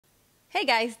Hey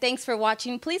guys, thanks for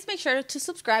watching. Please make sure to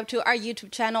subscribe to our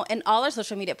YouTube channel and all our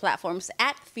social media platforms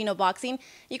at Fino Boxing.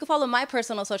 You can follow my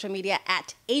personal social media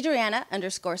at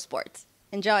Adriana_sports.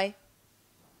 Enjoy.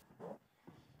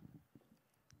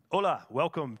 Hola,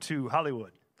 welcome to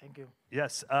Hollywood. Thank you.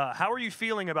 Yes, how are you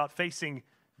feeling about facing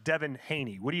Devin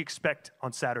Haney? What do you expect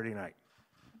on Saturday night?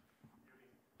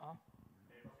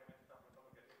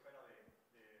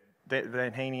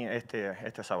 Devin Haney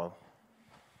este sábado.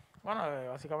 Bueno,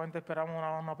 básicamente esperamos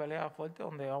una pelea fuerte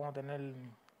donde vamos a tener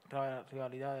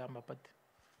rivalidad de ambas partes.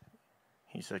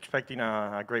 He's expecting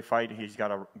a great fight. He's got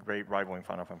a great rival in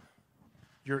front of him.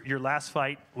 Your last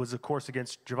fight was, of course,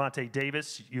 against Gervonta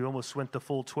Davis. You almost went the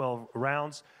full 12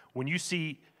 rounds. When you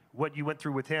see what you went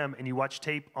through with him and you watch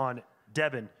tape on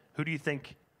Devin, who do you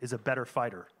think is a better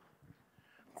fighter?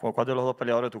 ¿Cuál de los dos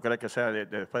peleadores tú crees que sea,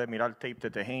 después de mirar el tape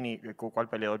de Haney, cuál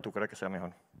peleador tú crees que sea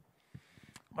mejor?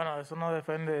 Bueno, eso no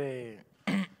depende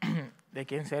de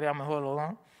quién sería mejor o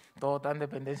no. Todo está en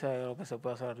dependencia de lo que se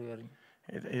pueda hacer arriba del ring.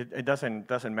 It doesn't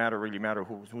really matter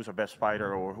who's the best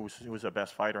fighter or who's the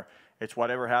best fighter. It's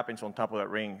whatever happens on top of that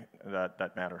ring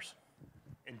that matters.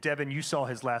 And Devin, you saw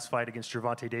his last fight against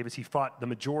Gervonta Davis. He fought the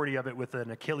majority of it with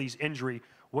an Achilles injury.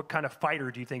 What kind of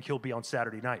fighter do you think he'll be on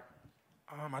Saturday night?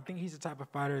 I think he's the type of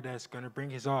fighter that's going to bring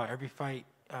his all. Every fight,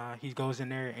 he goes in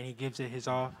there and he gives it his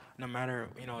all, no matter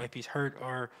if he's hurt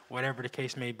or whatever the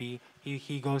case may be.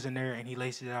 He goes in there and he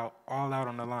lays it all out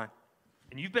on the line.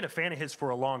 And you've been a fan of his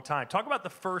for a long time. Talk about the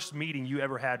first meeting you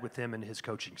ever had with him and his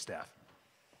coaching staff.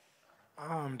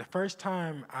 The first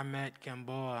time I met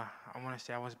GAMBOA, I want to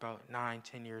say I was about 9,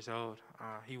 10 years old.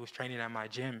 He was training at my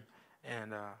gym,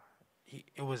 and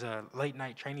it was a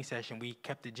late-night training session. We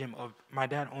kept the gym open. My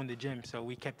dad owned the gym, so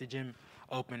we kept the gym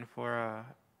open for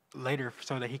later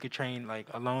so that he could train like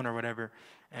alone or whatever.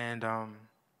 And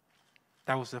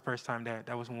that was the first time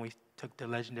that was when we took the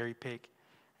legendary pick.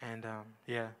 And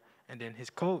yeah. And then his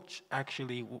coach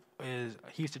actually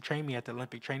he used to train me at the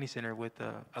Olympic Training Center with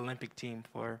the Olympic team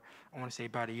for, I want to say,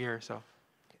 about a year or so.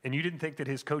 And you didn't think that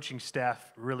his coaching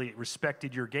staff really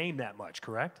respected your game that much,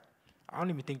 correct? I don't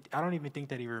even think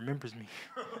that he remembers me.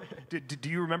 Do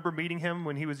you remember meeting him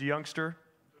when he was a youngster?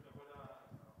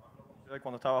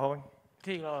 Cuando estaba joven?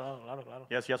 Sí, claro.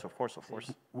 Yes, of course.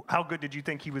 How good did you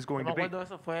think he was going to be? Me acuerdo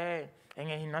eso fue en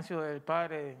el gimnasio del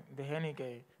padre de Haney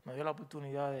que me dio la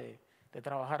oportunidad de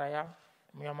trabajar allá,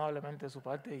 muy amablemente de su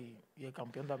parte, y el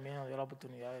campeón también nos dio la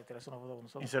oportunidad de tirarse una foto con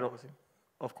nosotros. He said,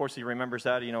 of course, he remembers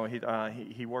that.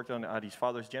 He worked at his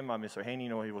father's gym, Mr. Haney.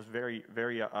 He was very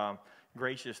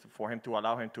gracious for him to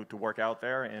allow him to work out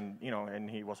there, and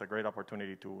he was a great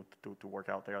opportunity to work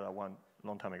out there that one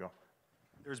long time ago.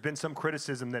 There's been some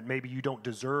criticism that maybe you don't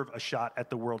deserve a shot at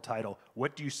the world title.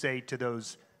 What do you say to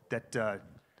those that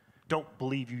don't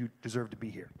believe you deserve to be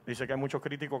here? Dice que hay muchos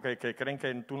críticos que creen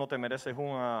que tú no te mereces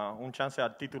un chance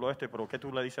al título pero ¿qué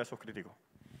tú le dices a esos críticos?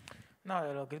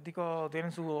 No, los críticos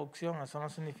tienen su opción. Eso no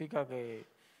significa que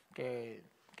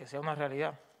sea una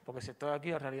realidad, porque si estoy aquí,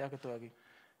 la realidad es que estoy aquí.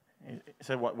 He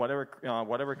said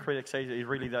whatever critics say, it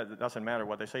really doesn't matter.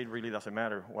 What they say really doesn't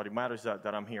matter. What it matters is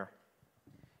that I'm here.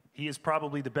 He is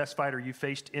probably the best fighter you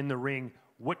faced in the ring.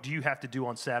 What do you have to do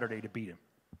on Saturday to beat him?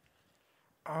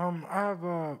 I have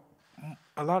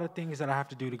a lot of things that I have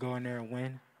to do to go in there and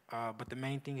win, but the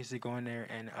main thing is to go in there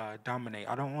and dominate.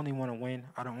 I don't only want to win.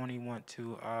 I don't only want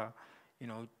to,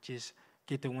 just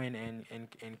get the win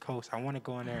and coast. I want to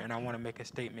go in there and I want to make a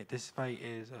statement. This fight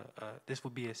this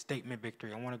will be a statement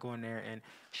victory. I want to go in there and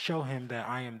show him that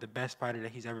I am the best fighter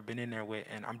that he's ever been in there with,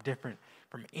 and I'm different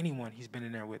from anyone he's been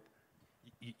in there with.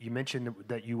 You mentioned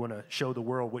that you want to show the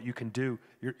world what you can do.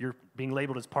 You're being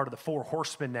labeled as part of the 4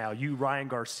 horsemen now. You, Ryan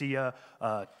Garcia,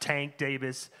 Tank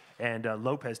Davis, and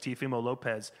Teofimo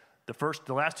Lopez.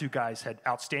 The last 2 guys had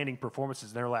outstanding performances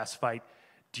in their last fight.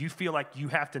 Do you feel like you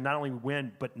have to not only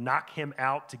win, but knock him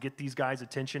out to get these guys'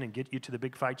 attention and get you to the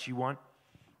big fights you want?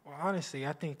 Well, honestly,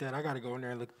 I think that I got to go in there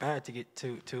and look bad to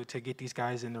get these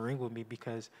guys in the ring with me,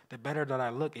 because the better that I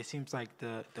look, it seems like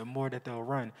the more that they'll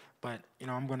run. But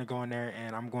I'm going to go in there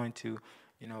and I'm going to,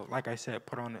 like I said,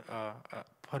 put on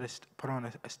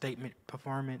a statement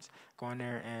performance, go in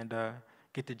there and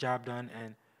get the job done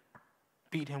and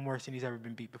beat him worse than he's ever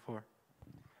been beat before.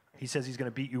 He says he's going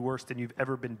to beat you worse than you've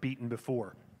ever been beaten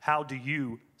before. How do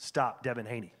you stop Devin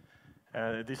Haney?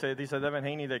 Dice Devin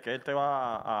Haney de que él te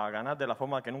va a ganar de la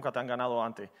forma que nunca te han ganado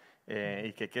antes,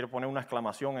 y que quiere poner una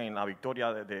exclamación en la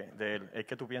victoria de él.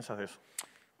 ¿Qué tú piensas de eso?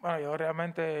 Bueno, yo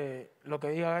realmente lo que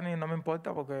diga Haney no me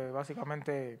importa, porque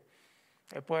básicamente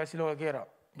él puede decir lo que quiera.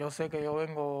 Yo sé que yo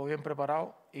vengo bien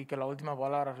preparado y que la última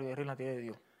palabra arriba del ring la tiene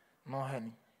Dios, no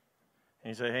Haney. And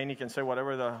he said, Haney can say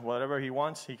whatever he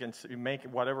wants. He can make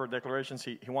whatever declarations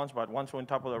he wants. But once we're on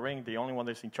top of the ring, the only one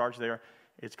that's in charge there,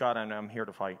 it's God, and I'm here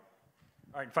to fight.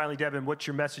 All right, and finally, Devin, what's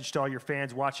your message to all your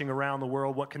fans watching around the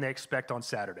world? What can they expect on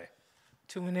Saturday?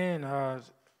 Tune in.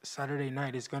 Saturday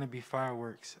night is going to be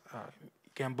fireworks.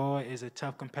 Gamboa is a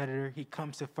tough competitor. He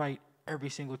comes to fight every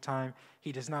single time.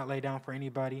 He does not lay down for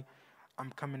anybody.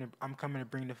 I'm coming to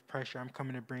bring the pressure. I'm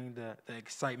coming to bring the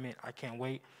excitement. I can't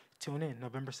wait. Tune in.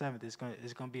 November 7th. It's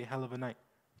going to be a hell of a night.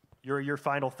 Your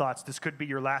final thoughts. This could be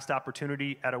your last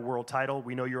opportunity at a world title.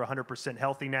 We know you're 100%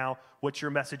 healthy now. What's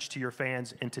your message to your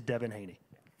fans and to Devin Haney?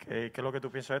 ¿Qué es lo que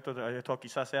tú piensas de esto? Esto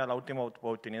quizás sea la última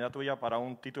oportunidad tuya para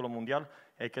un título mundial.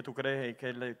 ¿Qué tú crees y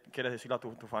qué le quieres decir a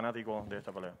tus fanáticos de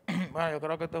esta pelea? Bueno, yo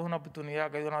creo que esto es una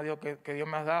oportunidad que Dios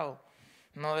me ha dado.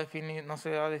 No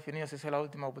se ha definido si es la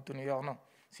última oportunidad o no.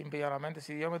 Simplemente,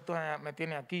 si Dios me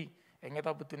tiene aquí, en esta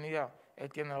oportunidad, Él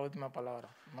tiene la última palabra.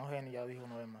 No Henny, ya dijo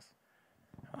una vez más.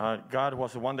 God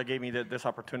was the one that gave me this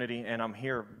opportunity, and I'm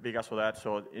here because of that.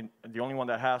 So the only one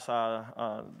that has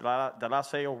the last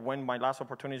say of when my last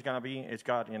opportunity is going to be is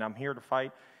God, and I'm here to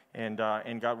fight, and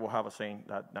God will have a say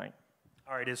that night.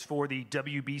 All right, as for the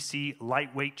WBC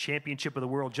Lightweight Championship of the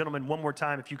World, gentlemen, one more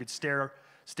time, if you could stare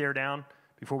down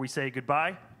before we say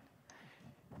goodbye.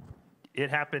 It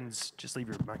happens, just leave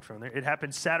your microphone there. It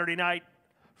happens Saturday night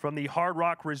from the Hard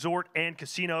Rock Resort and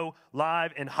Casino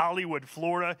live in Hollywood,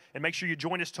 Florida. And make sure you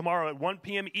join us tomorrow at 1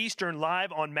 p.m. Eastern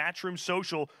live on Matchroom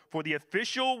Social for the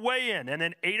official weigh-in. And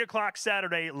then 8 o'clock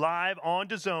Saturday live on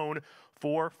DAZN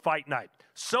for Fight Night.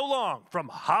 So long from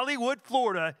Hollywood,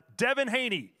 Florida, Devin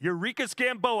Haney, Eureka's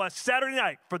Gamboa, Saturday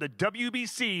night for the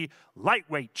WBC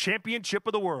Lightweight Championship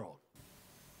of the World.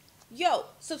 Yo,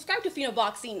 subscribe to Fino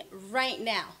Boxing right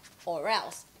now or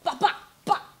else. Ba, ba,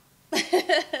 ba.